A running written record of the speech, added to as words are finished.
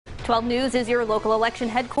12 News is your local election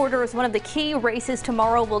headquarters. One of the key races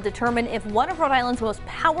tomorrow will determine if one of Rhode Island's most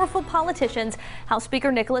powerful politicians, House Speaker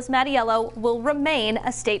Nicholas Mattiello, will remain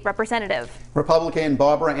a state representative. Republican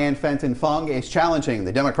Barbara Ann Fenton-Fung is challenging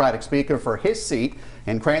the Democratic Speaker for his seat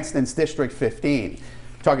in Cranston's District 15.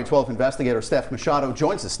 Target 12 investigator Speaker Mattiello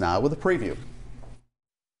joins us now with a preview.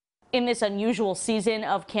 In this unusual season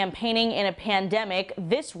of campaigning in a pandemic,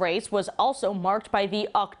 this race was also marked by the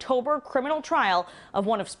October criminal trial of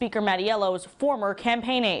one of Speaker Mattiello's former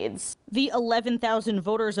campaign aides. The 11,000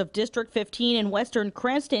 voters of District 15 in Western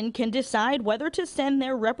Cranston can decide whether to send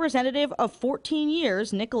their representative of 14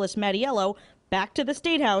 years, Nicholas Mattiello, back to the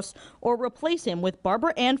State House or replace him with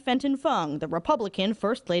Barbara Ann Fenton-Fung, the Republican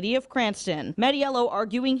First Lady of Cranston. Mattiello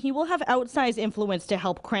arguing he will have outsized influence to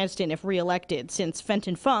help Cranston if reelected, since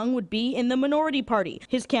Fenton-Fung would be in the minority party.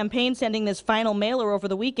 His campaign sending this final mailer over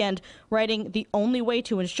the weekend, writing, "The only way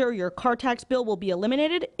to ensure your car tax bill will be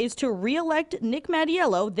eliminated is to re-elect Nick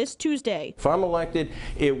Mattiello this Tuesday." If I'm elected,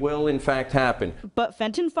 it will in fact happen. But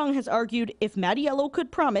Fenton-Fung has argued if Mattiello could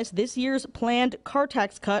promise this year's planned car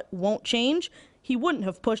tax cut won't change, he wouldn't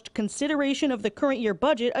have pushed consideration of the current year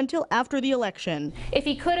budget until after the election. If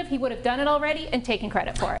he could have, he would have done it already and taken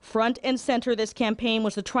credit for it. Front and center this campaign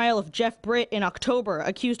was the trial of Jeff Britt in October,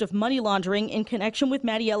 accused of money laundering in connection with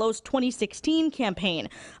Mattiello's 2016 campaign.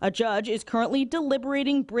 A judge is currently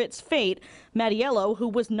deliberating Britt's fate. Mattiello, who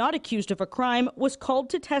was not accused of a crime, was called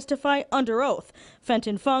to testify under oath.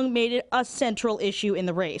 Fenton-Fung made it a central issue in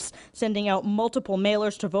the race, sending out multiple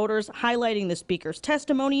mailers to voters highlighting the speaker's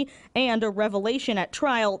testimony and a revelation at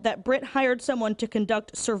trial that Britt hired someone to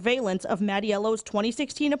conduct surveillance of Mattiello's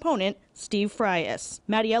 2016 opponent, Steve Frias.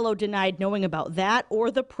 Mattiello denied knowing about that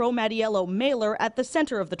or the pro-Mattiello mailer at the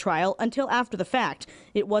center of the trial until after the fact.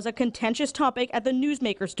 It was a contentious topic at the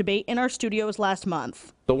Newsmakers debate in our studios last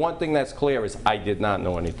month. The one thing that's clear is I did not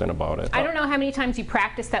know anything about it. I don't know how many times you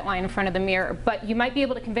practiced that line in front of the mirror, but you might be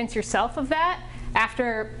able to convince yourself of that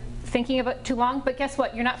after thinking of it too long. But guess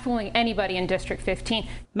what? You're not fooling anybody in District 15.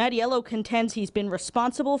 Mattiello contends he's been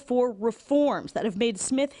responsible for reforms that have made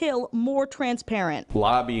Smith Hill more transparent.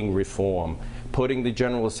 Lobbying reform, putting the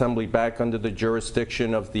General Assembly back under the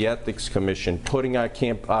jurisdiction of the Ethics Commission, putting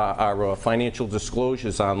our financial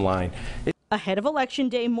disclosures online. Ahead of Election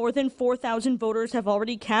Day, more than 4,000 voters have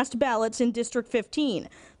already cast ballots in District 15.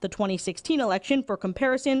 The 2016 election, for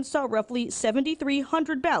comparison, saw roughly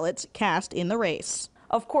 7,300 ballots cast in the race.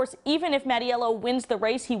 Of course, even if Mattiello wins the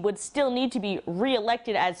race, he would still need to be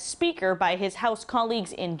re-elected as Speaker by his House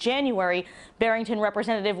colleagues in January. Barrington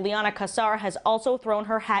Representative Liana Cassar has also thrown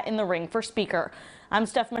her hat in the ring for Speaker. I'm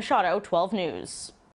Speaker Mattiello, 12 News.